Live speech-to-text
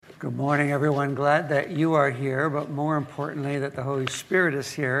Good morning, everyone. Glad that you are here, but more importantly, that the Holy Spirit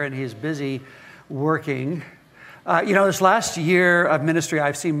is here and He's busy working. This last year of ministry,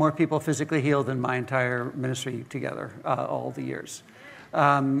 I've seen more people physically healed than my entire ministry together, all the years.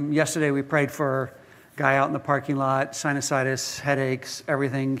 Yesterday, we prayed for a guy out in the parking lot, sinusitis, headaches,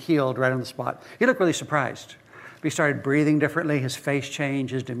 everything healed right on the spot. He looked really surprised. He started breathing differently, his face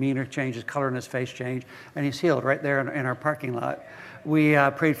changed, his demeanor changed, his color in his face changed, and he's healed right there in our parking lot. We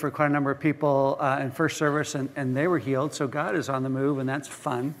prayed for quite a number of people in first service, and they were healed, so God is on the move, and that's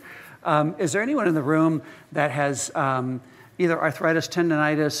fun. Is there anyone in the room that has either arthritis,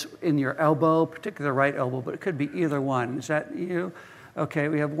 tendonitis in your elbow, particularly the right elbow, but it could be either one? Is that you? Okay,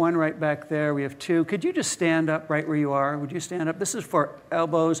 we have one right back there. We have two. Could you just stand up right where you are? Would you stand up? This is for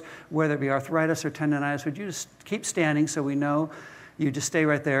elbows, whether it be arthritis or tendonitis. Would you just keep standing so we know? You just stay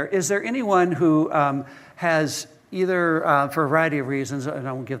right there. Is there anyone who has either, for a variety of reasons, and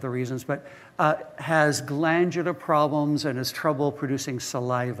I won't give the reasons, but has glandular problems and has trouble producing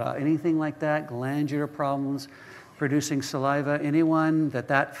saliva? Anything like that? Glandular problems producing saliva? Anyone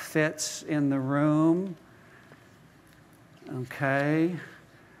that fits in the room? Okay.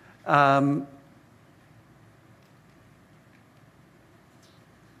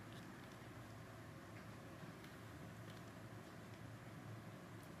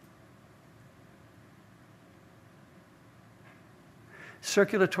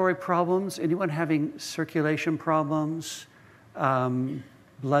 Circulatory problems? Anyone having circulation problems?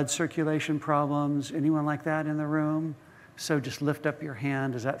 Blood circulation problems? Anyone like that in the room? So just lift up your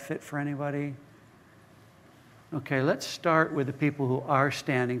hand. Does that fit for anybody? Okay, let's start with the people who are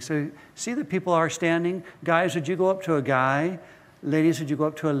standing. So see the people are standing. Guys, would you go up to a guy? Ladies, would you go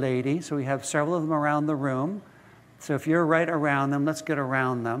up to a lady? So we have several of them around the room. So if you're right around them, let's get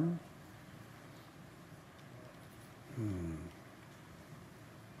around them.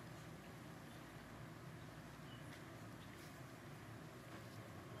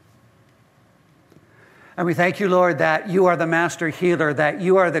 And we thank you, Lord, that you are the master healer, that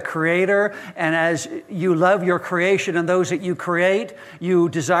you are the creator, and as you love your creation and those that you create, you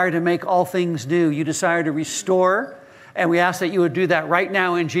desire to make all things new. You desire to restore, and we ask that you would do that right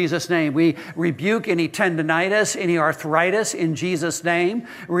now in Jesus' name. We rebuke any tendonitis, any arthritis in Jesus' name.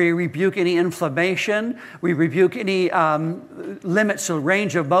 We rebuke any inflammation. We rebuke any limits to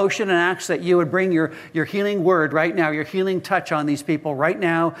range of motion, and ask that you would bring your healing word right now, your healing touch on these people right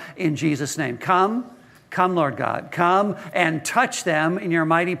now in Jesus' name. Come, Lord God. Come and touch them in your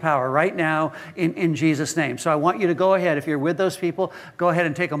mighty power right now in Jesus' name. So I want you to go ahead. If you're with those people, go ahead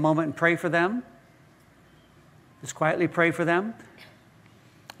and take a moment and pray for them. Just quietly pray for them.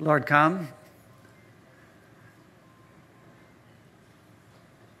 Lord, come.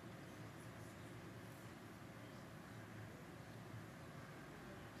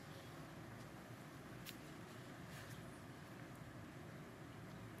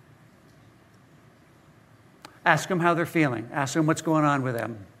 Ask them how they're feeling. Ask them what's going on with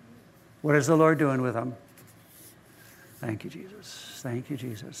them. What is the Lord doing with them? Thank you, Jesus. Thank you,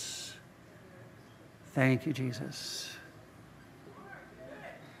 Jesus. Thank you, Jesus.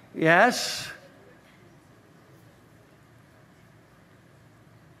 Yes?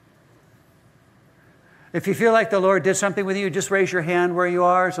 If you feel like the Lord did something with you, just raise your hand where you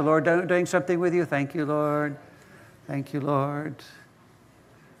are. Is the Lord doing something with you? Thank you, Lord. Thank you, Lord.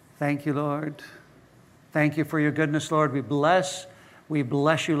 Thank you, Lord. Thank you for your goodness, Lord. We bless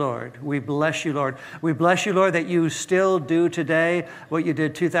you, Lord. We bless you, Lord. We bless you, Lord, that you still do today what you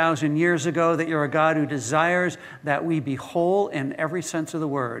did 2,000 years ago, that you're a God who desires that we be whole in every sense of the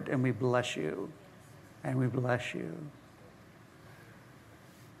word. And we bless you. And we bless you.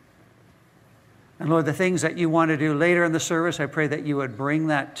 And Lord, the things that you want to do later in the service, I pray that you would bring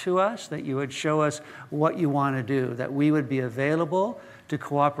that to us, that you would show us what you want to do, that we would be available to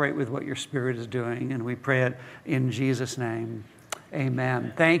cooperate with what your Spirit is doing. And we pray it in Jesus' name.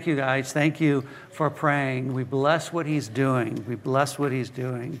 Amen. Thank you, guys. Thank you for praying. We bless what he's doing. We bless what he's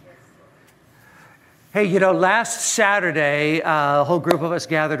doing. Hey, last Saturday, a whole group of us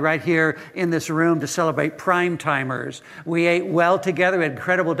gathered right here in this room to celebrate Prime Timers. We ate well together. We had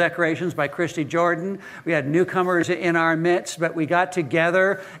incredible decorations by Christy Jordan. We had newcomers in our midst, but we got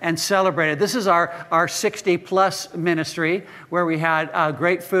together and celebrated. This is our 60-plus ministry, where we had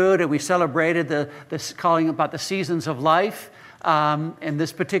great food, and we celebrated calling about the seasons of life. And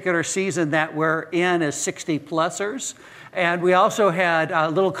this particular season that we're in is 60-plussers. And we also had a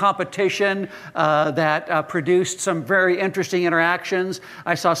little competition that produced some very interesting interactions.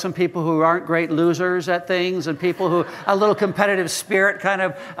 I saw some people who aren't great losers at things, and people who a little competitive spirit kind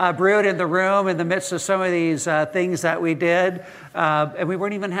of brewed in the room in the midst of some of these things that we did. And we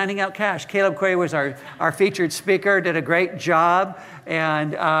weren't even handing out cash. Caleb Quay was our featured speaker, did a great job.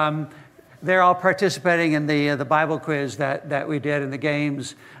 And they're all participating in the Bible quiz that we did, in the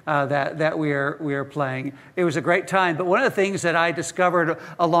games that we are playing. It was a great time. But one of the things that I discovered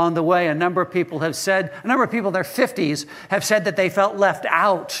along the way, a number of people in their 50s have said that they felt left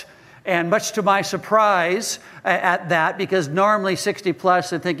out. And much to my surprise at that, because normally 60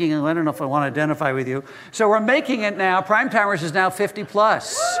 plus, they're thinking, oh, I don't know if I want to identify with you. So we're making it now. Prime Timers is now 50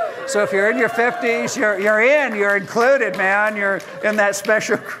 plus. So if you're in your 50s, you're included, man. You're in that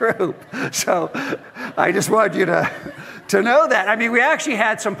special group. So I just want you to know that. I mean, we actually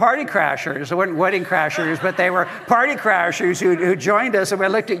had some party crashers. They weren't wedding crashers, but they were party crashers who joined us. And we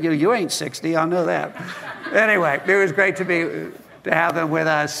looked at you. You ain't 60. I'll know that. Anyway, it was great to have them with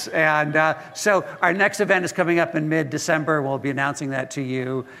us. And so our next event is coming up in mid-December. We'll be announcing that to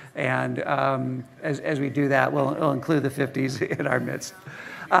you. And as we do that, we'll include the 50s in our midst.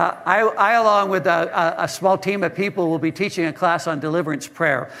 I, along with a small team of people, will be teaching a class on deliverance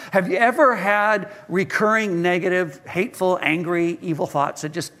prayer. Have you ever had recurring negative, hateful, angry, evil thoughts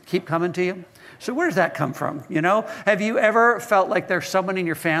that just keep coming to you? So where does that come from? You know, have you ever felt like there's someone in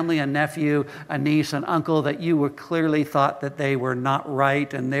your family, a nephew, a niece, an uncle, that you were clearly thought that they were not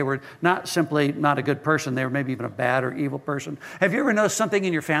right, and they were not simply not a good person, they were maybe even a bad or evil person? Have you ever noticed something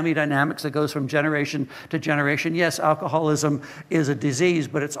in your family dynamics that goes from generation to generation? Yes, alcoholism is a disease,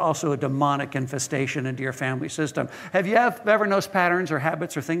 but it's also a demonic infestation into your family system. Have you ever noticed patterns or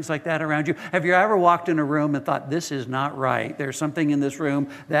habits or things like that around you? Have you ever walked in a room and thought, this is not right? There's something in this room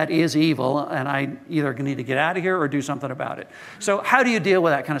that is evil, and I either need to get out of here or do something about it. So how do you deal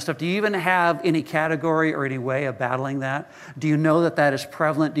with that kind of stuff? Do you even have any category or any way of battling that? Do you know that that is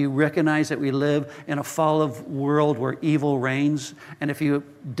prevalent? Do you recognize that we live in a fallen world where evil reigns? And if you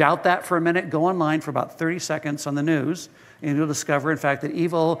doubt that for a minute, go online for about 30 seconds on the news, and you'll discover, in fact, that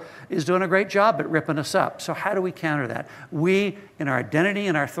evil is doing a great job at ripping us up. So how do we counter that? We, in our identity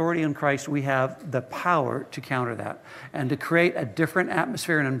and our authority in Christ, we have the power to counter that and to create a different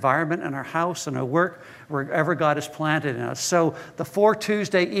atmosphere and environment in our house and our work, wherever God has planted in us. So the 4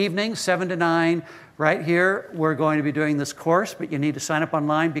 Tuesday evenings, 7 to 9, right here, we're going to be doing this course, but you need to sign up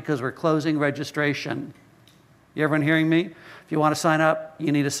online because we're closing registration. You everyone hearing me? If you want to sign up,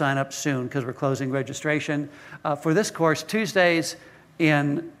 you need to sign up soon because we're closing registration for this course Tuesdays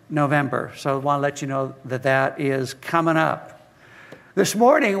in November. So I want to let you know that that is coming up. This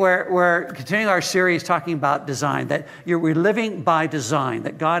morning, we're continuing our series talking about design, that we're living by design,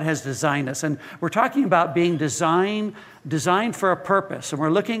 that God has designed us. And we're talking about being designed for a purpose. And we're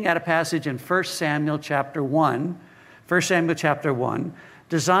looking at a passage in 1 Samuel chapter 1, 1 Samuel chapter 1,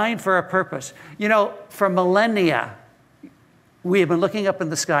 designed for a purpose. You know, for millennia, we have been looking up in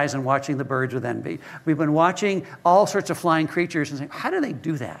the skies and watching the birds with envy. We've been watching all sorts of flying creatures and saying, how do they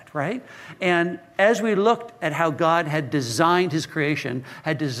do that, right? And as we looked at how God had designed his creation,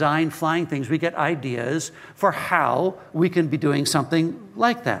 had designed flying things, we get ideas for how we can be doing something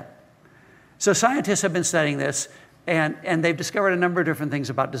like that. So scientists have been studying this, and they've discovered a number of different things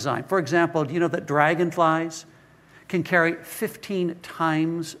about design. For example, do you know that dragonflies can carry 15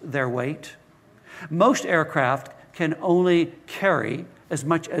 times their weight? Most aircraft can only carry as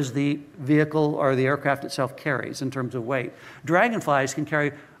much as the vehicle or the aircraft itself carries in terms of weight. Dragonflies can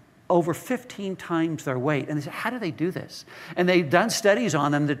carry over 15 times their weight. And they say, how do they do this? And they've done studies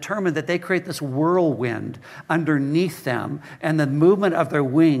on them, determined that they create this whirlwind underneath them, and the movement of their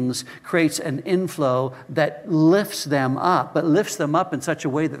wings creates an inflow that lifts them up, but lifts them up in such a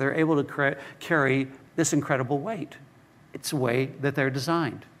way that they're able to carry this incredible weight. It's the way that they're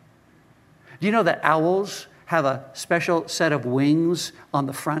designed. Do you know that owls have a special set of wings on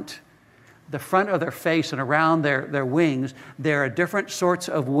the front of their face and around their wings? There are different sorts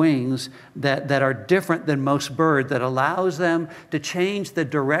of wings that are different than most birds, that allows them to change the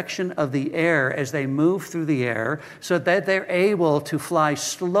direction of the air as they move through the air, so that they're able to fly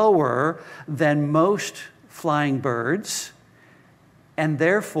slower than most flying birds, and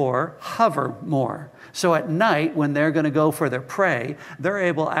therefore hover more. So at night, when they're going to go for their prey, they're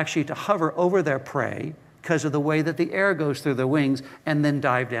able actually to hover over their prey because of the way that the air goes through their wings, and then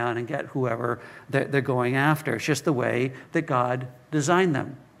dive down and get whoever they're going after. It's just the way that God designed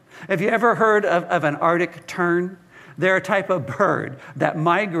them. Have you ever heard of an Arctic tern? They're a type of bird that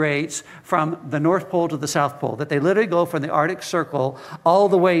migrates from the North Pole to the South Pole, that they literally go from the Arctic Circle all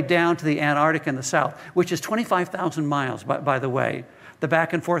the way down to the Antarctic in the south, which is 25,000 miles, by the way, the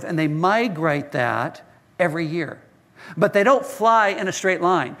back and forth. And they migrate that every year. But they don't fly in a straight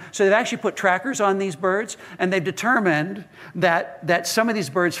line. So they've actually put trackers on these birds, and they've determined that some of these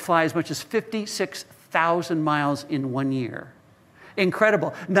birds fly as much as 56,000 miles in 1 year.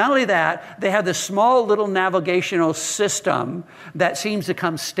 Incredible. Not only that, they have this small little navigational system that seems to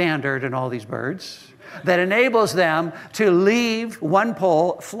come standard in all these birds that enables them to leave one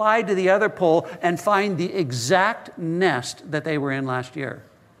pole, fly to the other pole, and find the exact nest that they were in last year.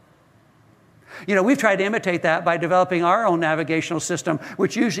 You know, we've tried to imitate that by developing our own navigational system,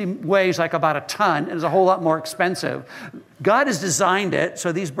 which usually weighs like about a ton and is a whole lot more expensive. God has designed it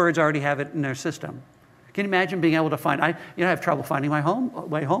so these birds already have it in their system. Can you imagine being able to find, I have trouble finding my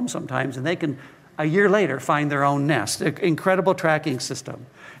way home sometimes, and they can, a year later, find their own nest. Incredible tracking system.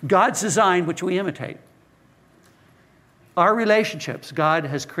 God's design, which we imitate. Our relationships, God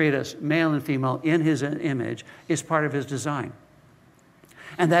has created us, male and female, in his image, is part of his design.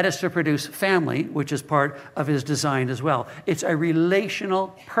 And that is to produce family, which is part of his design as well. It's a relational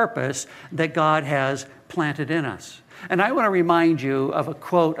purpose that God has planted in us. And I want to remind you of a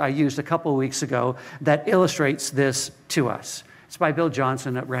quote I used a couple of weeks ago that illustrates this to us. It's by Bill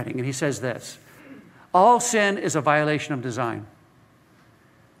Johnson at Reading, and he says this: all sin is a violation of design.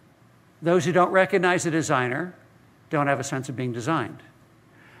 Those who don't recognize the designer don't have a sense of being designed.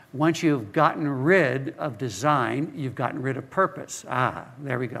 Once you've gotten rid of design, you've gotten rid of purpose.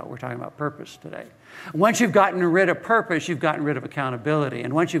 There we go. We're talking about purpose today. Once you've gotten rid of purpose, you've gotten rid of accountability.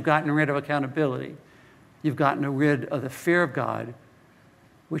 And once you've gotten rid of accountability, you've gotten rid of the fear of God,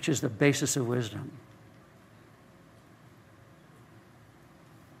 which is the basis of wisdom.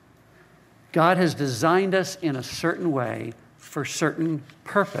 God has designed us in a certain way for certain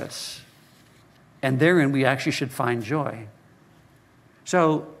purpose, and therein we actually should find joy.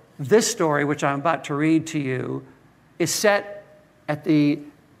 So this story, which I'm about to read to you, is set at a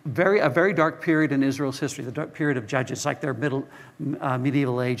very dark period in Israel's history, the dark period of Judges, like their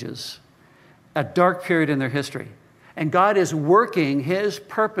medieval ages. A dark period in their history. And God is working his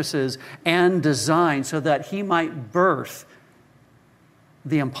purposes and design so that he might birth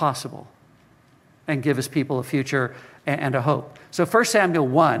the impossible and give his people a future and a hope. So 1 Samuel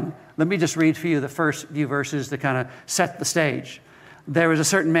 1, let me just read for you the first few verses to kind of set the stage. There was a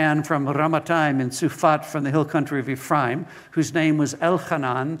certain man from Ramathaim in Sufat from the hill country of Ephraim, whose name was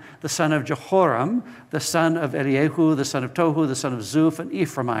Elchanan, the son of Jehoram, the son of Eliyahu, the son of Tohu, the son of Zuph, an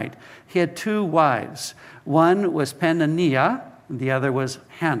Ephraimite. He had 2 wives. One was Peninnah, and the other was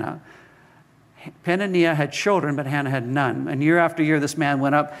Hannah. Peninnah had children, but Hannah had none. And year after year, this man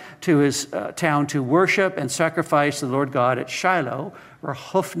went up to his town to worship and sacrifice to the Lord God at Shiloh, where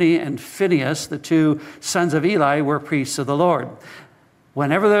Hophni and Phinehas, the 2 sons of Eli, were priests of the Lord.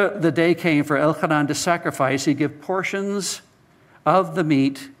 Whenever the day came for Elchanan to sacrifice, he'd give portions of the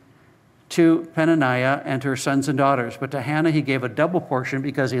meat to Peninnah and to her sons and daughters. But to Hannah he gave a double portion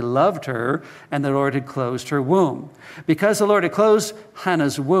because he loved her, and the Lord had closed her womb. Because the Lord had closed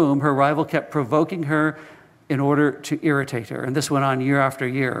Hannah's womb, her rival kept provoking her in order to irritate her. And this went on year after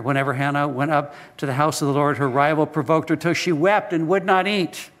year. Whenever Hannah went up to the house of the Lord, her rival provoked her till she wept and would not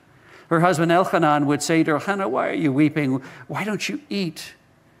eat. Her husband Elchanan would say to her, Hannah, why are you weeping? Why don't you eat?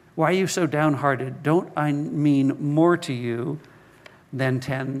 Why are you so downhearted? Don't I mean more to you than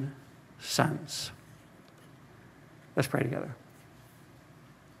 10 sons? Let's pray together.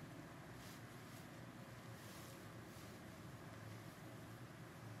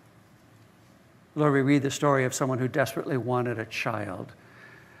 Lord, we read the story of someone who desperately wanted a child.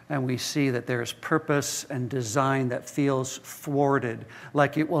 And we see that there's purpose and design that feels thwarted,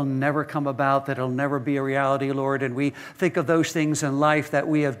 like it will never come about, that it'll never be a reality, Lord. And we think of those things in life that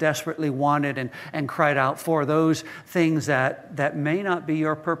we have desperately wanted and cried out for, those things that may not be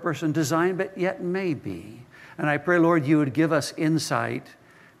your purpose and design, but yet may be. And I pray, Lord, you would give us insight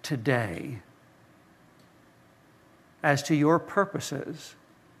today as to your purposes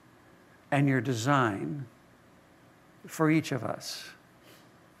and your design for each of us.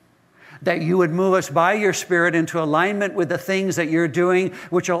 That you would move us by your Spirit into alignment with the things that you're doing,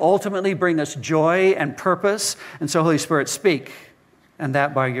 which will ultimately bring us joy and purpose. And so, Holy Spirit, speak. And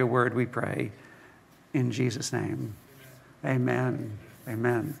that by your word we pray. In Jesus' name. Amen.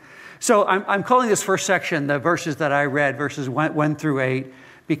 Amen. So I'm calling this first section, the verses that I read, verses 1 through 8,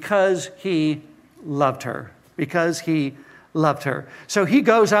 because he loved her. Because he loved her. So he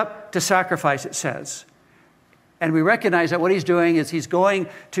goes up to sacrifice, it says. And we recognize that what he's doing is he's going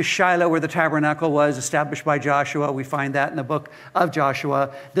to Shiloh, where the tabernacle was established by Joshua. We find that in the book of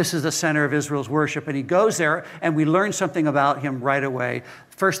Joshua. This is the center of Israel's worship. And he goes there, and we learn something about him right away.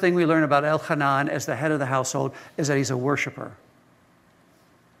 First thing we learn about Elchanan as the head of the household is that he's a worshiper.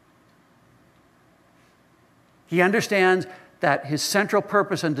 He understands that his central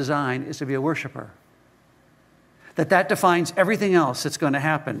purpose and design is to be a worshiper. That defines everything else that's going to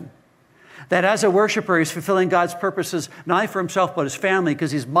happen. That as a worshiper, he's fulfilling God's purposes, not only for himself, but his family,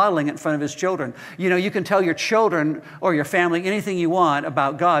 because he's modeling it in front of his children. You know, you can tell your children or your family anything you want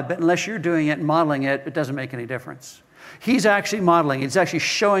about God, but unless you're doing it and modeling it, it doesn't make any difference. He's actually modeling. He's actually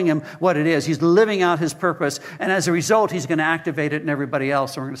showing them what it is. He's living out his purpose, and as a result, he's going to activate it in everybody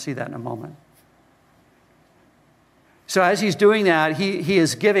else, and we're going to see that in a moment. So as he's doing that, he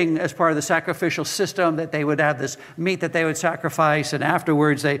is giving, as part of the sacrificial system, that they would have this meat that they would sacrifice, and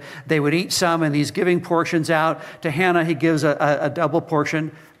afterwards they would eat some, and he's giving portions out. To Hannah, he gives a double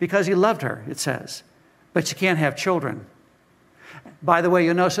portion because he loved her, it says. But you can't have children. By the way,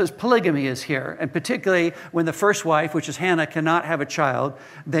 you'll notice polygamy is here. And particularly when the first wife, which is Hannah, cannot have a child,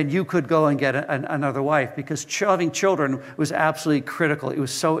 then you could go and get another wife, because having children was absolutely critical. It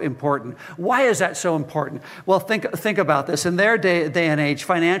was so important. Why is that so important? Well, think about this. In their day and age,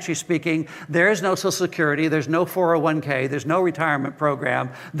 financially speaking, there is no Social Security, there's no 401k, there's no retirement program,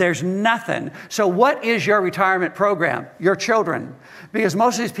 there's nothing. So what is your retirement program? Your children. Because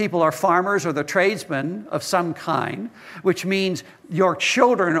most of these people are farmers or they're tradesmen of some kind, which means your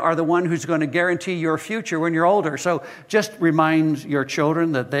children are the one who's going to guarantee your future when you're older. So just remind your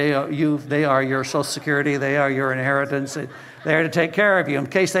children that they are your Social Security, they are your inheritance, they're there to take care of you. In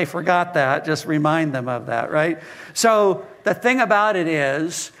case they forgot that, just remind them of that, right? So the thing about it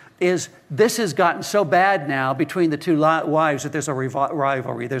is this has gotten so bad now between the two wives that there's a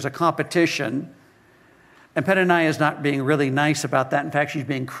rivalry, there's a competition. And Peninnah is not being really nice about that. In fact, she's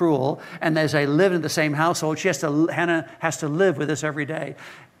being cruel. And as they live in the same household, Hannah has to live with this every day.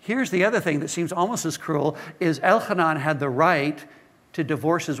 Here's the other thing that seems almost as cruel, is Elchanan had the right to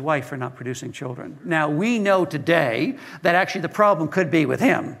divorce his wife for not producing children. Now, we know today that actually the problem could be with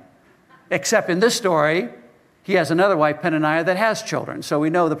him. Except in this story, he has another wife, Peninnah, that has children. So we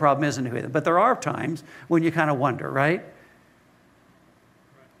know the problem isn't with him. But there are times when you kind of wonder, right?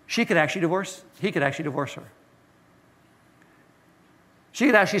 He could actually divorce her. She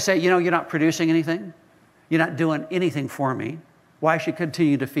could actually say, you're not producing anything. You're not doing anything for me. Why should I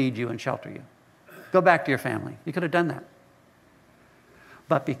continue to feed you and shelter you? Go back to your family. You could have done that.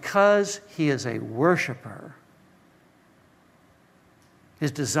 But because he is a worshiper,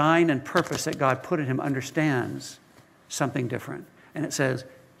 his design and purpose that God put in him understands something different. And it says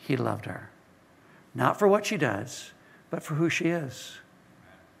he loved her. Not for what she does, but for who she is.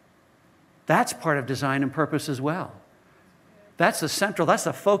 That's part of design and purpose as well. That's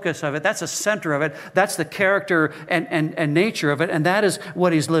the focus of it. That's the center of it. That's the character and nature of it. And that is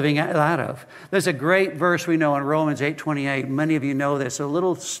what he's living out of. There's a great verse we know in Romans 8:28. Many of you know this. A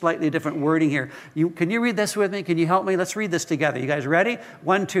little slightly different wording here. Can you read this with me? Can you help me? Let's read this together. You guys ready?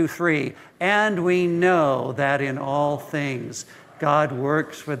 1, 2, 3. And we know that in all things God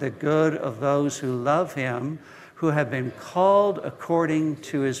works for the good of those who love him, who have been called according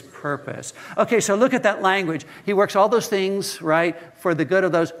to his purpose. Okay, so look at that language. He works all those things, right, for the good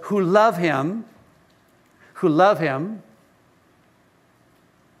of those who love him,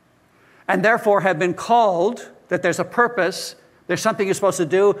 and therefore have been called, that there's a purpose, there's something you're supposed to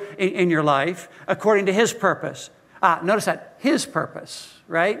do in your life, according to his purpose. Notice that, his purpose,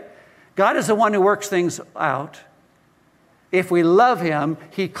 right? God is the one who works things out. If we love him,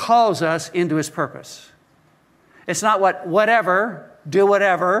 he calls us into his purpose. It's not whatever, do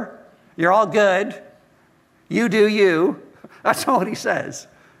whatever, you're all good, you do you. That's not what he says.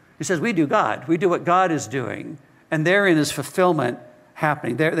 He says we do God. We do what God is doing. And therein is fulfillment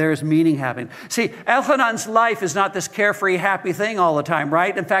happening. There is meaning happening. See, Elchanan's life is not this carefree, happy thing all the time,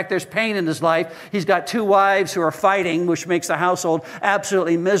 right? In fact, there's pain in his life. He's got 2 wives who are fighting, which makes the household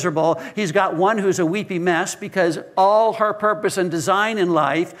absolutely miserable. He's got one who's a weepy mess because all her purpose and design in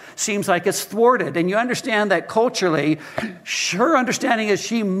life seems like it's thwarted. And you understand that culturally, her understanding is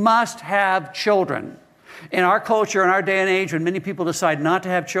she must have children. In our culture, in our day and age, when many people decide not to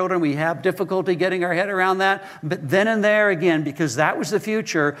have children, we have difficulty getting our head around that. But then and there again, because that was the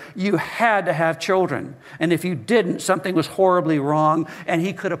future, you had to have children. And if you didn't, something was horribly wrong, and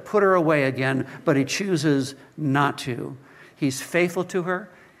he could have put her away again, but he chooses not to. He's faithful to her.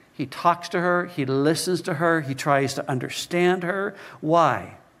 He talks to her. He listens to her. He tries to understand her.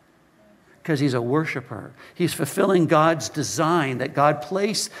 Why? Because he's a worshiper. He's fulfilling God's design, that God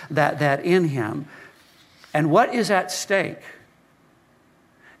placed that in him. And what is at stake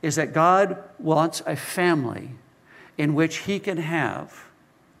is that God wants a family in which he can have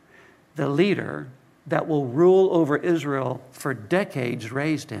the leader that will rule over Israel for decades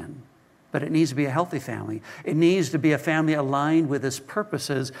raised in. But it needs to be a healthy family. It needs to be a family aligned with his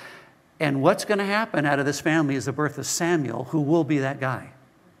purposes. And what's going to happen out of this family is the birth of Samuel, who will be that guy.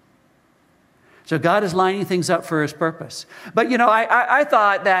 So God is lining things up for his purpose. But, I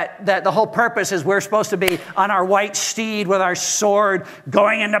thought that the whole purpose is we're supposed to be on our white steed with our sword,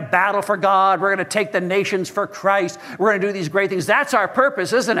 going into battle for God. We're going to take the nations for Christ. We're going to do these great things. That's our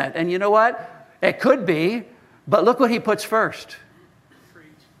purpose, isn't it? And you know what? It could be, but look what he puts first.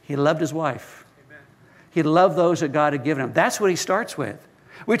 He loved his wife. He loved those that God had given him. That's what he starts with.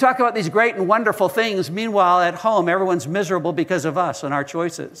 We talk about these great and wonderful things. Meanwhile, at home, everyone's miserable because of us and our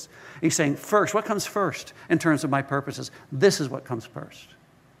choices. He's saying, first, what comes first in terms of my purposes? This is what comes first.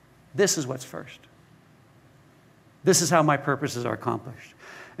 This is what's first. This is how my purposes are accomplished.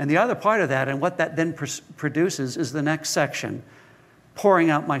 And the other part of that, and what that then produces, is the next section,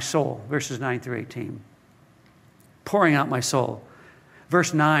 pouring out my soul, verses 9 through 18. Pouring out my soul.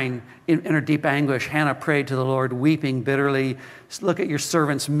 Verse 9, in her deep anguish, Hannah prayed to the Lord, weeping bitterly. Look at your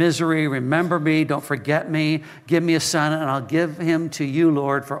servant's misery. Remember me. Don't forget me. Give me a son, and I'll give him to you,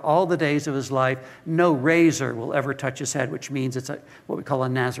 Lord, for all the days of his life. No razor will ever touch his head, which means it's what we call a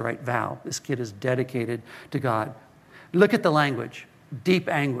Nazirite vow. This kid is dedicated to God. Look at the language. Deep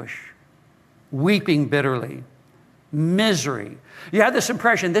anguish. Weeping bitterly. Misery. You have this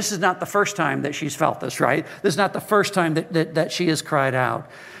impression this is not the first time that she's felt this, right? This is not the first time that she has cried out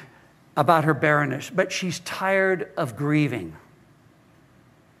about her barrenness, but she's tired of grieving.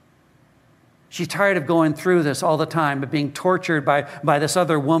 She's tired of going through this all the time, of being tortured by this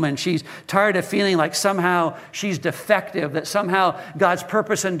other woman. She's tired of feeling like somehow she's defective, that somehow God's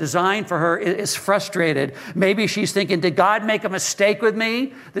purpose and design for her is frustrated. Maybe she's thinking, did God make a mistake with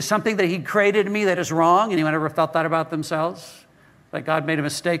me? There's something that he created in me that is wrong. Anyone ever felt that about themselves? Like God made a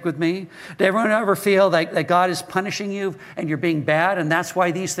mistake with me? Did everyone ever feel like that God is punishing you and you're being bad and that's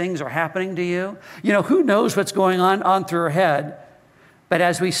why these things are happening to you? Who knows what's going on through her head? But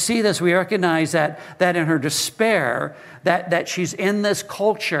as we see this, we recognize that in her despair, that she's in this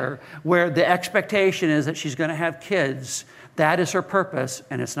culture where the expectation is that she's going to have kids. That is her purpose,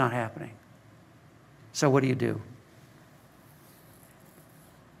 and it's not happening. So what do you do?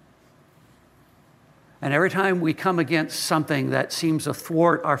 And every time we come against something that seems to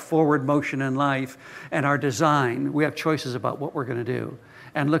thwart our forward motion in life and our design, we have choices about what we're going to do.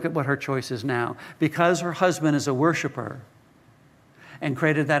 And look at what her choice is now. Because her husband is a worshiper, and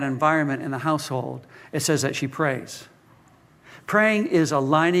created that environment in the household, it says that she prays. Praying is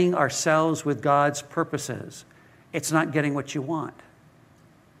aligning ourselves with God's purposes. It's not getting what you want.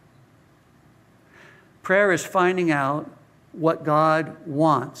 Prayer is finding out what God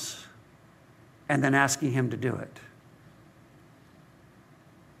wants and then asking him to do it.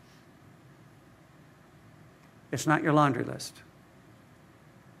 It's not your laundry list.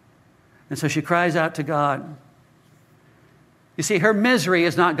 And so she cries out to God. You see, her misery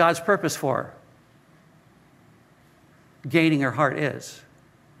is not God's purpose for her. Gaining her heart is.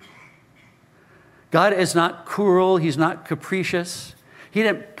 God is not cruel. He's not capricious. He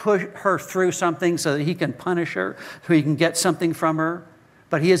didn't push her through something so that he can punish her, so he can get something from her.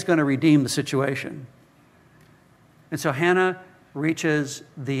 But he is going to redeem the situation. And so Hannah reaches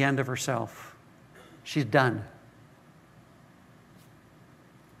the end of herself. She's done.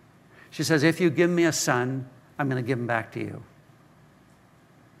 She says, if you give me a son, I'm going to give him back to you.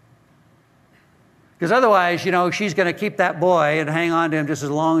 Because otherwise, she's going to keep that boy and hang on to him just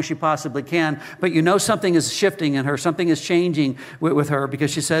as long as she possibly can. But something is shifting in her. Something is changing with her because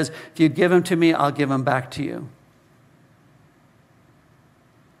she says, if you give him to me, I'll give him back to you.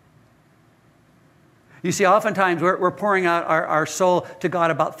 You see, oftentimes we're pouring out our soul to God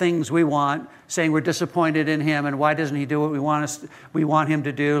about things we want, saying we're disappointed in him and why doesn't he do what we want him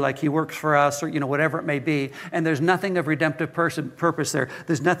to do, like he works for us or whatever it may be. And there's nothing of redemptive purpose there.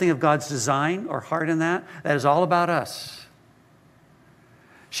 There's nothing of God's design or heart in that. That is all about us.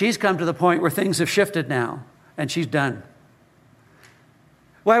 She's come to the point where things have shifted now and she's done.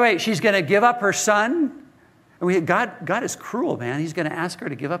 Wait, she's going to give up her son? God is cruel, man. He's going to ask her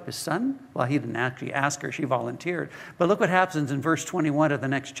to give up his son? Well, he didn't actually ask her. She volunteered. But look what happens in verse 21 of the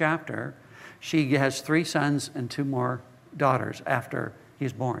next chapter. She has 3 sons and 2 more daughters after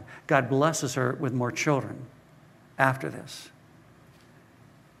he's born. God blesses her with more children after this.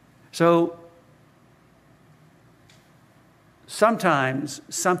 So sometimes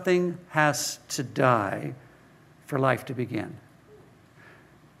something has to die for life to begin.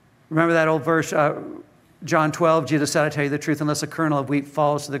 Remember that old verse, John 12, Jesus said, I tell you the truth, unless a kernel of wheat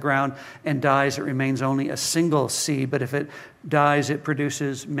falls to the ground and dies, it remains only a single seed. But if it dies, it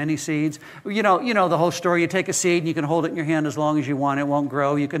produces many seeds. You know the whole story. You take a seed and you can hold it in your hand as long as you want. It won't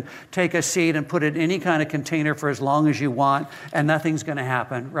grow. You can take a seed and put it in any kind of container for as long as you want, and nothing's going to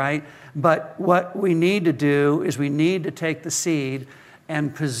happen, right? But what we need to do is we need to take the seed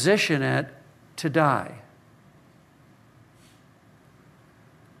and position it to die.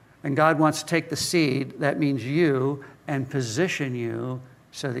 And God wants to take the seed, that means you, and position you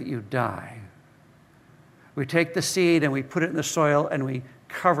so that you die. We take the seed and we put it in the soil and we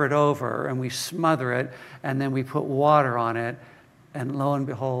cover it over and we smother it and then we put water on it, and lo and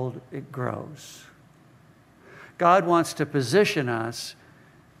behold, it grows. God wants to position us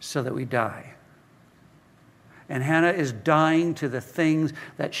so that we die. And Hannah is dying to the things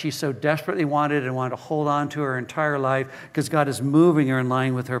that she so desperately wanted and wanted to hold on to her entire life, because God is moving her in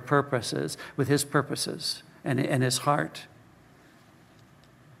line with her purposes, with His purposes and His heart.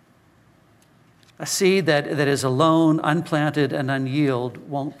 A seed that is alone, unplanted, and unyielded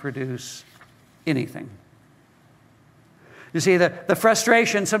won't produce anything. You see, the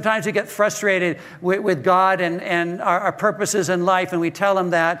frustration, sometimes we get frustrated with God and our purposes in life, and we tell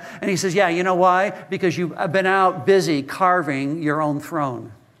Him that, and He says, yeah, you know why? Because you've been out busy carving your own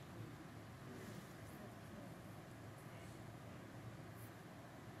throne.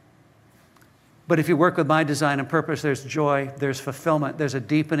 But if you work with my design and purpose, there's joy, there's fulfillment, there's a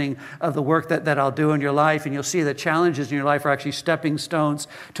deepening of the work that I'll do in your life, and you'll see the challenges in your life are actually stepping stones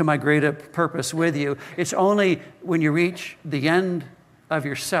to my greater purpose with you. It's only when you reach the end of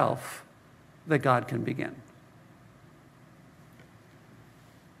yourself that God can begin.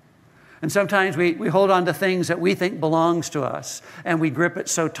 And sometimes we hold on to things that we think belongs to us, and we grip it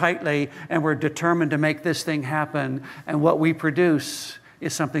so tightly, and we're determined to make this thing happen, and what we produce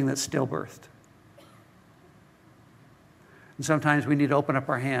is something that's stillbirthed. And sometimes we need to open up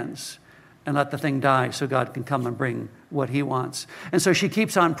our hands and let the thing die so God can come and bring what He wants. And so she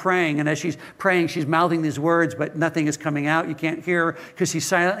keeps on praying, and as she's praying, she's mouthing these words, but nothing is coming out. You can't hear her because she's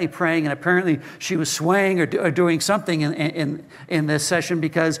silently praying, and apparently she was swaying or doing something in this session,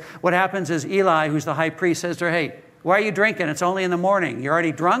 because what happens is Eli, who's the high priest, says to her, hey, why are you drinking? It's only in the morning. You're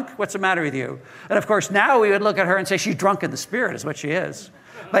already drunk? What's the matter with you? And of course, now we would look at her and say she's drunk in the Spirit is what she is.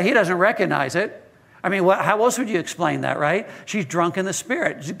 But he doesn't recognize it. I mean, how else would you explain that, right? She's drunk in the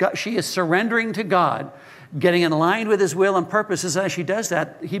Spirit. She is surrendering to God, getting in line with His will and purposes. As she does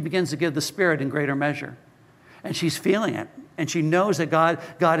that, He begins to give the Spirit in greater measure. And she's feeling it. And she knows that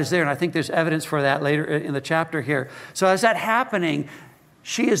God is there. And I think there's evidence for that later in the chapter here. So as that's happening,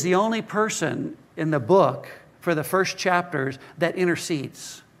 she is the only person in the book for the first chapters that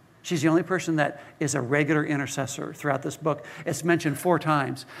intercedes. She's the only person that is a regular intercessor throughout this book. It's mentioned 4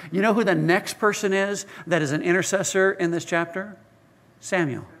 times. You know who the next person is that is an intercessor in this chapter?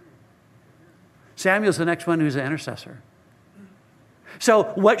 Samuel. Samuel's the next one who's an intercessor. So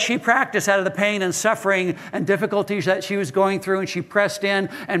what she practiced out of the pain and suffering and difficulties that she was going through, and she pressed in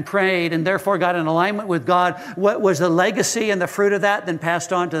and prayed and therefore got in alignment with God, what was the legacy and the fruit of that then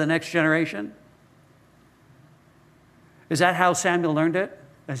passed on to the next generation? Is that how Samuel learned it?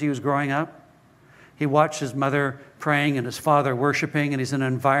 As he was growing up, he watched his mother praying and his father worshiping, and he's in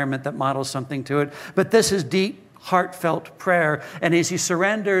an environment that models something to it. But this is deep, heartfelt prayer. And as he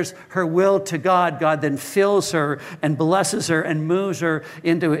surrenders her will to God, God then fills her and blesses her and moves her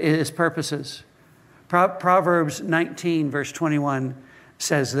into His purposes. Proverbs 19, verse 21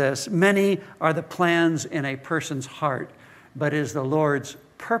 says this: many are the plans in a person's heart, but it is the Lord's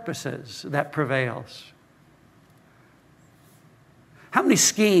purposes that prevails. How many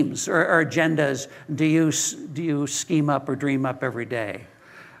schemes or agendas do you scheme up or dream up every day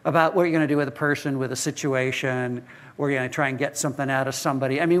about what you're going to do with a person, with a situation, or you're going to try and get something out of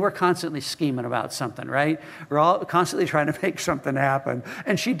somebody? I mean, we're constantly scheming about something, right? We're all constantly trying to make something happen.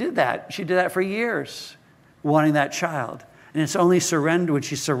 And she did that. She did that for years, wanting that child. And it's only when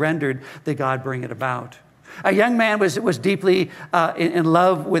she surrendered that God bring it about. A young man was deeply in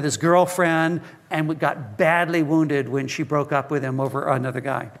love with his girlfriend and got badly wounded when she broke up with him over another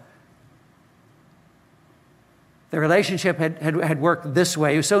guy. The relationship had worked this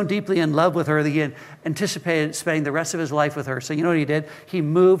way. He was so deeply in love with her that he had anticipated spending the rest of his life with her. So you know what he did? He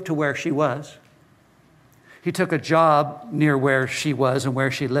moved to where she was. He took a job near where she was and where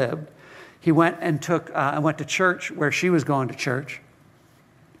she lived. He went and went to church where she was going to church.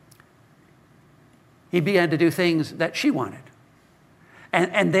 He began to do things that she wanted.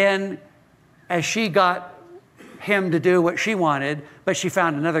 And then as she got him to do what she wanted, but she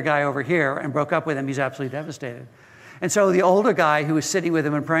found another guy over here and broke up with him, he's absolutely devastated. And so the older guy who was sitting with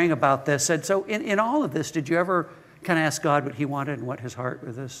him and praying about this said, so in all of this, did you ever kind of ask God what he wanted and what his heart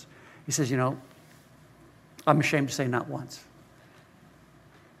with this? He says, I'm ashamed to say not once.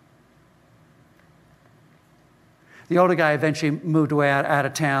 The older guy eventually moved away out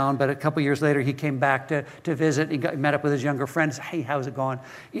of town, but a couple years later, he came back to visit. He met up with his younger friend. He said, hey, how's it going?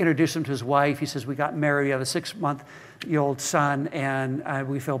 He introduced him to his wife. He says, we got married. We have a 6-month-old son, and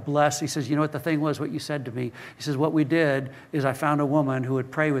we feel blessed. He says, you know what the thing was, what you said to me? He says, what we did is I found a woman who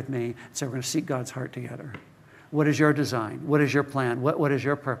would pray with me, so we're going to seek God's heart together. What is your design? What is your plan? What is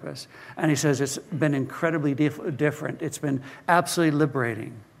your purpose? And he says, it's been incredibly different. It's been absolutely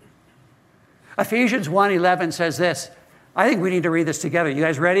liberating. Ephesians 1:11 says this. I think we need to read this together. You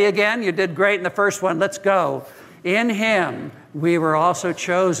guys ready again? You did great in the first one. Let's go. In him we were also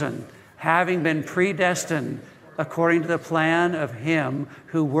chosen, having been predestined according to the plan of him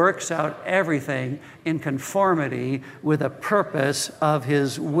who works out everything in conformity with the purpose of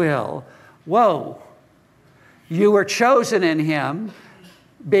his will. Whoa. You were chosen in him,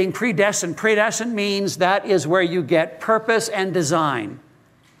 being predestined. Predestined means that is where you get purpose and design.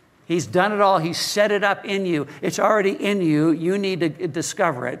 He's done it all. He's set it up in you. It's already in you. You need to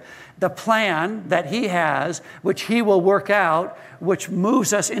discover it. The plan that he has, which he will work out, which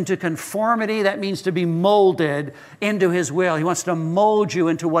moves us into conformity, that means to be molded into his will. He wants to mold you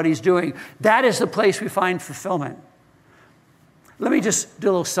into what he's doing. That is the place we find fulfillment. Let me just do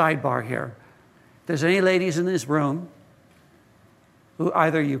a little sidebar here. If there's any ladies in this room who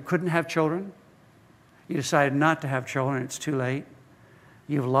either you couldn't have children, you decided not to have children, it's too late,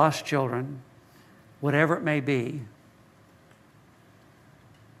 you've lost children, whatever it may be,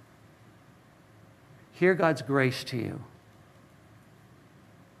 hear God's grace to you.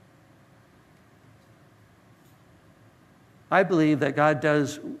 I believe that God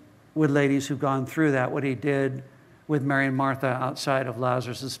does with ladies who've gone through that what he did with Mary and Martha outside of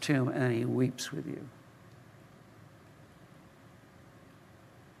Lazarus' tomb, and he weeps with you.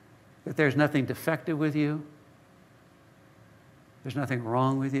 That there's nothing defective with you. There's nothing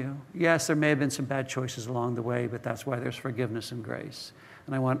wrong with you. Yes, there may have been some bad choices along the way, but that's why there's forgiveness and grace.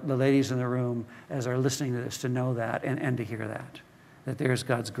 And I want the ladies in the room, as are listening to this, to know that and to hear that there's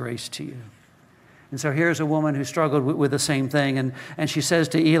God's grace to you. And so here's a woman who struggled with the same thing. And she says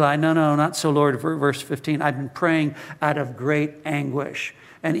to Eli, no, not so, Lord. Verse 15, I've been praying out of great anguish.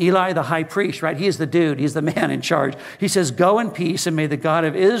 And Eli, the high priest, right? He's the dude. He's the man in charge. He says, go in peace, and may the God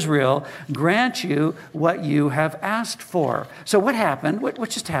of Israel grant you what you have asked for. So what happened? What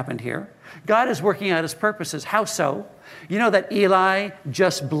just happened here? God is working out his purposes. How so? You know that Eli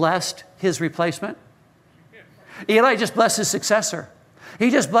just blessed his replacement? Eli just blessed his successor.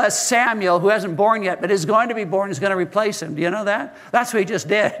 He just blessed Samuel, who hasn't born yet, but is going to be born, is going to replace him. Do you know that? That's what he just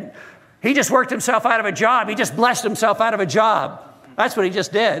did. He just worked himself out of a job. He just blessed himself out of a job. That's what he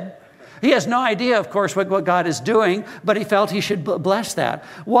just did. He has no idea, of course, what God is doing, but he felt he should bless that.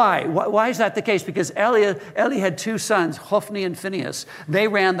 Why? Why is that the case? Because Eli had 2 sons, Hophni and Phinehas. They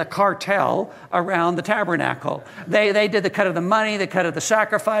ran the cartel around the tabernacle. They did the cut of the money, the cut of the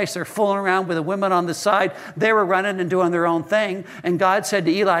sacrifice. They're fooling around with the women on the side. They were running and doing their own thing. And God said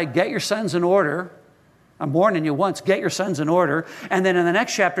to Eli, get your sons in order. I'm warning you once, get your sons in order. And then in the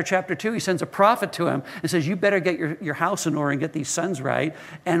next chapter, chapter 2, he sends a prophet to him and says, you better get your house in order and get these sons right.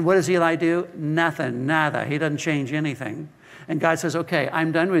 And what does Eli do? Nothing, nada. He doesn't change anything. And God says, okay,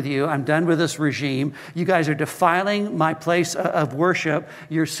 I'm done with you. I'm done with this regime. You guys are defiling my place of worship.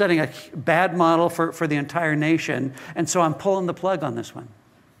 You're setting a bad model for the entire nation. And so I'm pulling the plug on this one.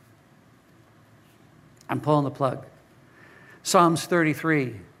 I'm pulling the plug. Psalms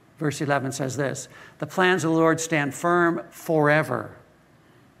 33. Verse 11 says this, the plans of the Lord stand firm forever.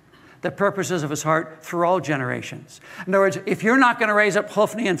 The purposes of his heart through all generations. In other words, if you're not going to raise up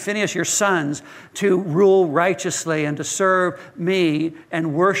Hophni and Phinehas, your sons, to rule righteously and to serve me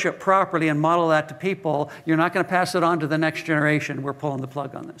and worship properly and model that to people, you're not going to pass it on to the next generation. We're pulling the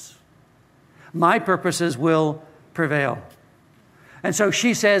plug on this. My purposes will prevail. And so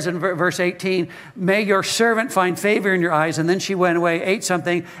she says in verse 18, may your servant find favor in your eyes. And then she went away, ate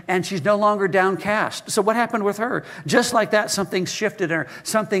something, and she's no longer downcast. So what happened with her? Just like that, something shifted in her,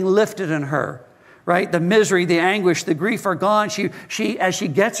 something lifted in her, right? The misery, the anguish, the grief are gone. She as she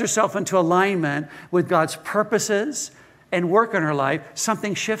gets herself into alignment with God's purposes and work in her life,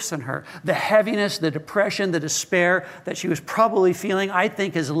 something shifts in her. The heaviness, the depression, the despair that she was probably feeling, I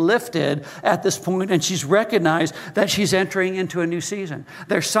think, is lifted at this point, and she's recognized that she's entering into a new season.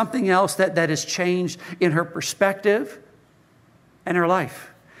 There's something else that has changed in her perspective and her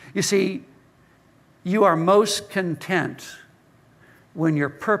life. You see, you are most content when your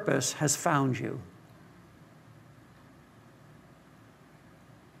purpose has found you.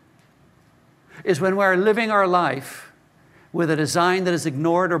 is when we're living our life with a design that is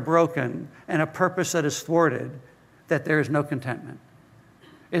ignored or broken and a purpose that is thwarted, that there is no contentment.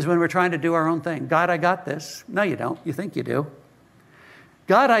 Is when we're trying to do our own thing. God, I got this. No, you don't. You think you do.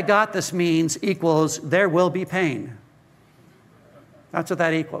 God, I got this means equals there will be pain. That's what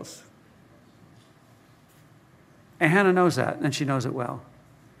that equals. And Hannah knows that, and she knows it well.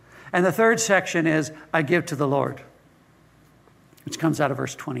 And the third section is, I give to the Lord, which comes out of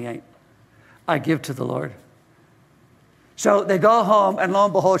verse 28. I give to the Lord. So they go home, and lo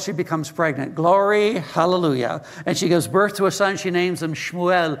and behold, she becomes pregnant. Glory, hallelujah. And she gives birth to a son. She names him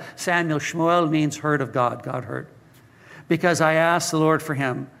Shmuel, Samuel. Shmuel means heard of God, God heard. Because I asked the Lord for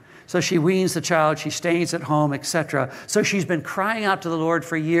him. So she weans the child, she stays at home, etc. So she's been crying out to the Lord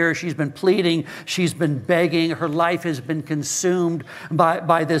for years. She's been pleading, she's been begging. Her life has been consumed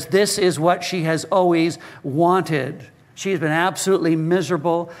by this. This is what she has always wanted. She's been absolutely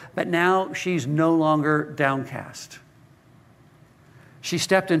miserable, but now she's no longer downcast. She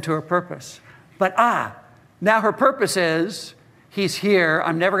stepped into her purpose. But now her purpose is, he's here.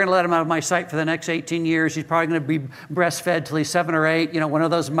 I'm never going to let him out of my sight for the next 18 years. He's probably going to be breastfed till he's 7 or 8. One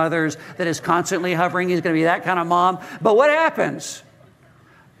of those mothers that is constantly hovering. He's going to be that kind of mom. But what happens?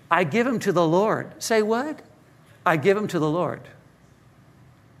 I give him to the Lord. Say what? I give him to the Lord.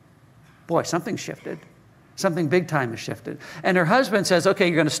 Boy, something shifted. Something big time has shifted. And her husband says, okay,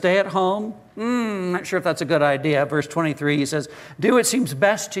 you're going to stay at home? Not sure if that's a good idea. Verse 23, he says, do what seems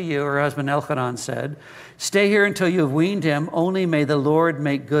best to you, her husband Elchanan said. Stay here until you have weaned him. Only may the Lord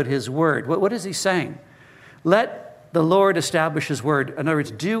make good his word. What is he saying? Let the Lord establish his word. In other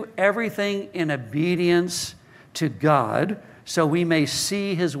words, do everything in obedience to God so we may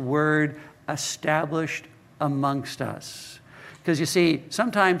see his word established amongst us. Because you see,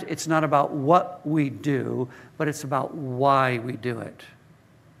 sometimes it's not about what we do, but it's about why we do it.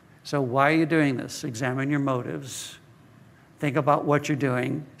 So why are you doing this? Examine your motives. Think about what you're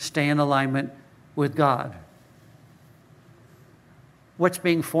doing. Stay in alignment with God. What's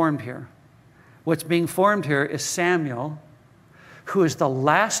being formed here? What's being formed here is Samuel, who is the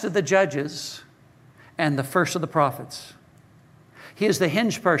last of the judges and the first of the prophets. He is the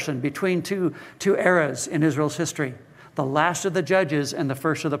hinge person between two eras in Israel's history. The last of the judges and the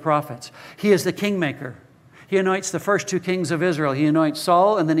first of the prophets. He is the kingmaker. He anoints the first 2 kings of Israel. He anoints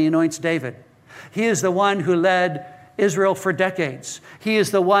Saul and then he anoints David. He is the one who led Israel for decades. He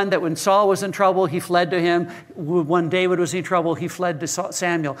is the one that when Saul was in trouble, he fled to him. When David was in trouble, he fled to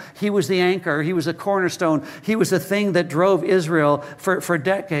Samuel. He was the anchor. He was the cornerstone. He was the thing that drove Israel for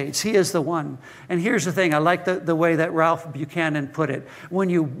decades. He is the one. And here's the thing. I like the way that Ralph Buchanan put it. When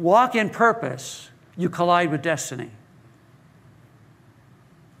you walk in purpose, you collide with destiny.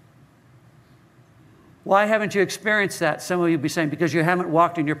 Why haven't you experienced that? Some of you will be saying, because you haven't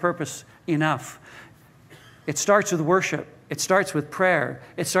walked in your purpose enough. It starts with worship. It starts with prayer.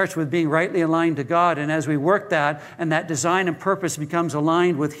 It starts with being rightly aligned to God. And as we work that, and that design and purpose becomes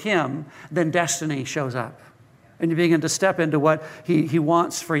aligned with Him, then destiny shows up. And you begin to step into what he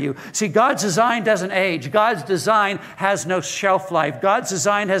wants for you. See, God's design doesn't age. God's design has no shelf life. God's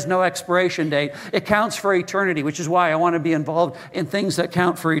design has no expiration date. It counts for eternity, which is why I want to be involved in things that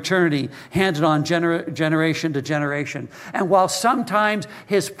count for eternity, handed on generation to generation. And while sometimes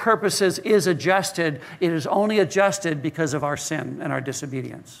His purposes is adjusted, it is only adjusted because of our sin and our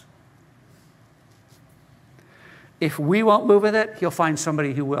disobedience. If we won't move with it, He'll find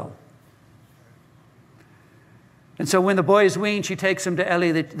somebody who will. And so when the boy is weaned, she takes him to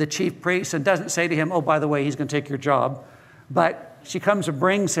Eli, the chief priest, and doesn't say to him, oh, by the way, he's going to take your job. But she comes and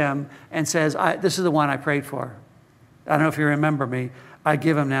brings him and says, this is the one I prayed for. I don't know if you remember me. I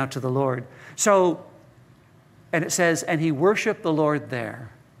give him now to the Lord. So, and it says, and he worshiped the Lord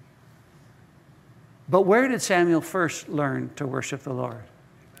there. But where did Samuel first learn to worship the Lord?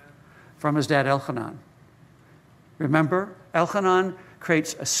 From his dad, Elchanan. Remember, Elchanan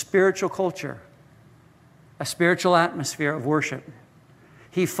creates a spiritual culture, a spiritual atmosphere of worship.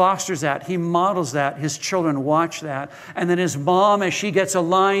 He fosters that. He models that. His children watch that. And then his mom, as she gets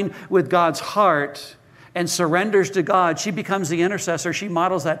aligned with God's heart and surrenders to God, she becomes the intercessor. She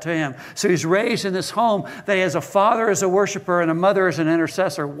models that to him. So he's raised in this home that he has a father as a worshiper and a mother as an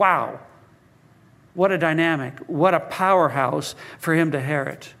intercessor. Wow. What a dynamic. What a powerhouse for him to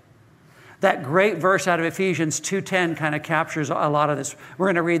inherit. That great verse out of Ephesians 2:10 kind of captures a lot of this. We're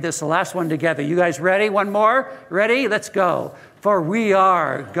going to read this, the last one together. You guys ready? One more? Ready? Let's go. For we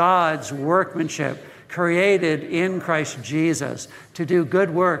are God's workmanship, created in Christ Jesus to do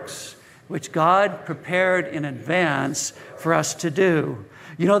good works, which God prepared in advance for us to do.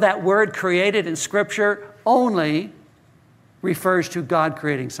 You know that word created in Scripture only refers to God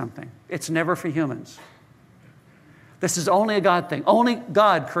creating something. It's never for humans. This is only a God thing. Only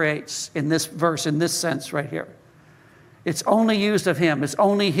God creates in this verse, in this sense right here. It's only used of him. It's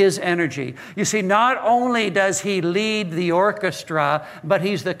only his energy. You see, not only does he lead the orchestra, but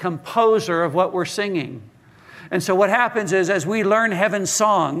he's the composer of what we're singing. And so what happens is, as we learn heaven's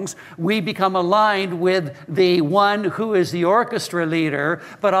songs, we become aligned with the one who is the orchestra leader,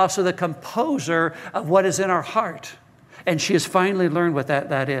 but also the composer of what is in our heart. And she has finally learned what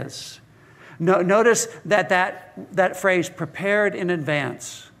that is. Notice that phrase, prepared in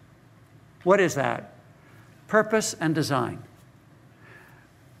advance. What is that? Purpose and design.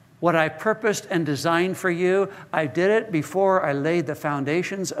 What I purposed and designed for you, I did it before I laid the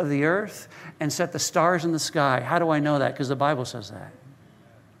foundations of the earth and set the stars in the sky. How do I know that? Because the Bible says that.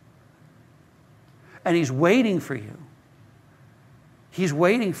 And he's waiting for you. He's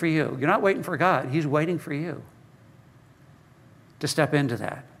waiting for you. You're not waiting for God. He's waiting for you to step into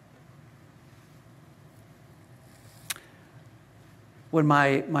that. When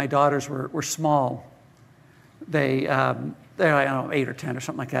my daughters were small, they're, I don't know, 8 or 10 or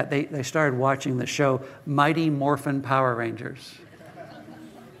something like that, they started watching the show Mighty Morphin Power Rangers.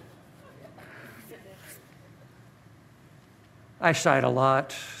 I shied a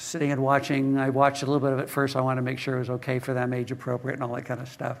lot, sitting and watching. I watched a little bit of it first. I wanted to make sure it was okay for them, age appropriate and all that kind of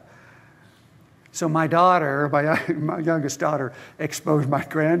stuff. So my daughter, my youngest daughter, exposed my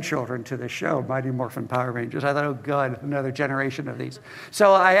grandchildren to the show, Mighty Morphin Power Rangers. I thought, oh God, another generation of these.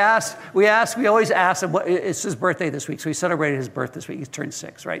 So we always ask him, it's his birthday this week, so we celebrated his birth this week. He's turned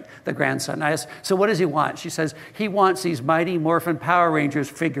 6, right? The grandson. I asked, so what does he want? She says, he wants these Mighty Morphin Power Rangers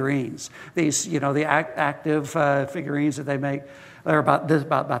figurines. These, the active figurines that they make. They're about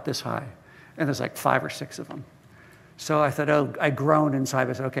this high. And there's like 5 or 6 of them. So I thought, I groaned inside.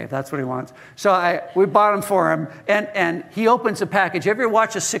 I said, okay, if that's what he wants. So we bought them for him, and he opens a package. You ever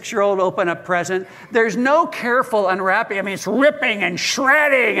watch a 6-year-old open a present? There's no careful unwrapping. I mean, it's ripping and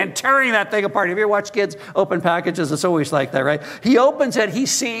shredding and tearing that thing apart. Have you ever watched kids open packages? It's always like that, right? He opens it, he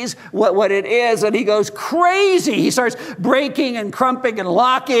sees what it is, and he goes crazy. He starts breaking and crumping and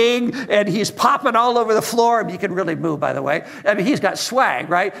locking, and he's popping all over the floor. I mean, he can really move, by the way. I mean, he's got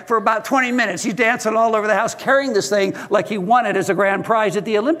swag, right? For about 20 minutes, he's dancing all over the house, carrying this thing like he won it as a grand prize at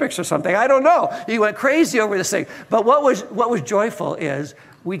the Olympics or something. I don't know. He went crazy over this thing. But what was joyful is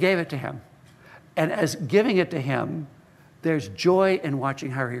we gave it to him. And as giving it to him, there's joy in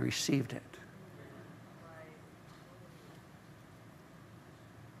watching how he received it.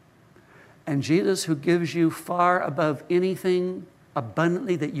 And Jesus, who gives you far above anything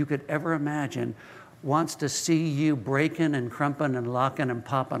abundantly that you could ever imagine, wants to see you breaking and crumping and locking and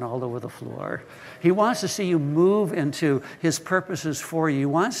popping all over the floor. He wants to see you move into his purposes for you. He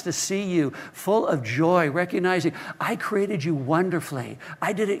wants to see you full of joy, recognizing, I created you wonderfully.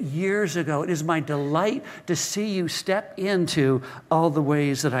 I did it years ago. It is my delight to see you step into all the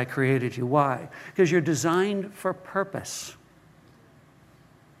ways that I created you. Why? Because you're designed for purpose.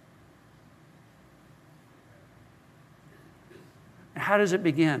 How does it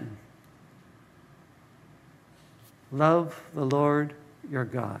begin? Love the Lord your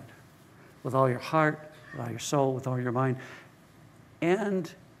God with all your heart, with all your soul, with all your mind.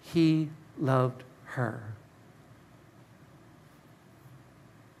 And he loved her.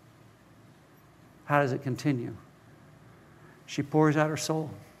 How does it continue? She pours out her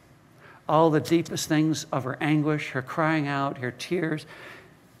soul. All the deepest things of her anguish, her crying out, her tears.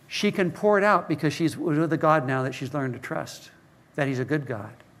 She can pour it out because she's with a God now that she's learned to trust, that he's a good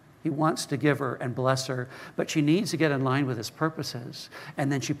God. He wants to give her and bless her, but she needs to get in line with his purposes.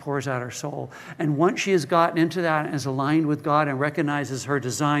 And then she pours out her soul. And once she has gotten into that and is aligned with God and recognizes her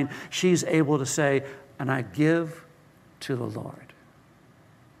design, she's able to say, and I give to the Lord.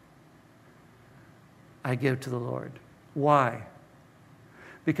 I give to the Lord. Why?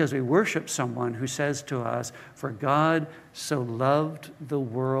 Because we worship someone who says to us, for God so loved the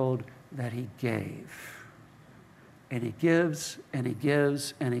world that he gave. And he gives, and he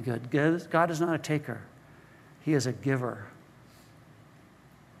gives, and he gives. God is not a taker. He is a giver.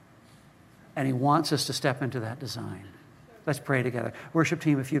 And he wants us to step into that design. Let's pray together. Worship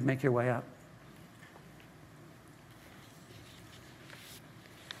team, if you'd make your way up.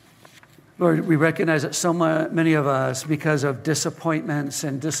 Lord, we recognize that so many of us, because of disappointments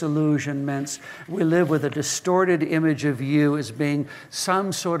and disillusionments, we live with a distorted image of you as being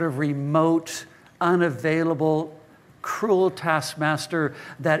some sort of remote, unavailable, cruel taskmaster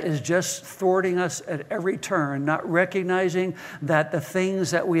that is just thwarting us at every turn, not recognizing that the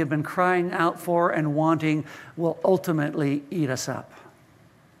things that we have been crying out for and wanting will ultimately eat us up.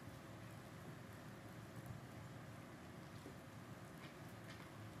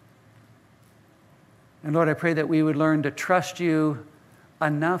 And Lord, I pray that we would learn to trust you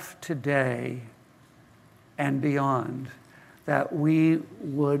enough today and beyond, that we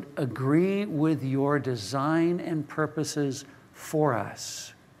would agree with your design and purposes for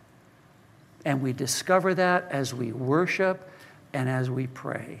us. And we discover that as we worship and as we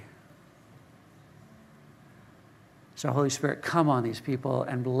pray. So Holy Spirit, come on these people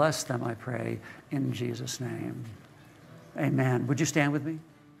and bless them, I pray, in Jesus' name. Amen. Would you stand with me?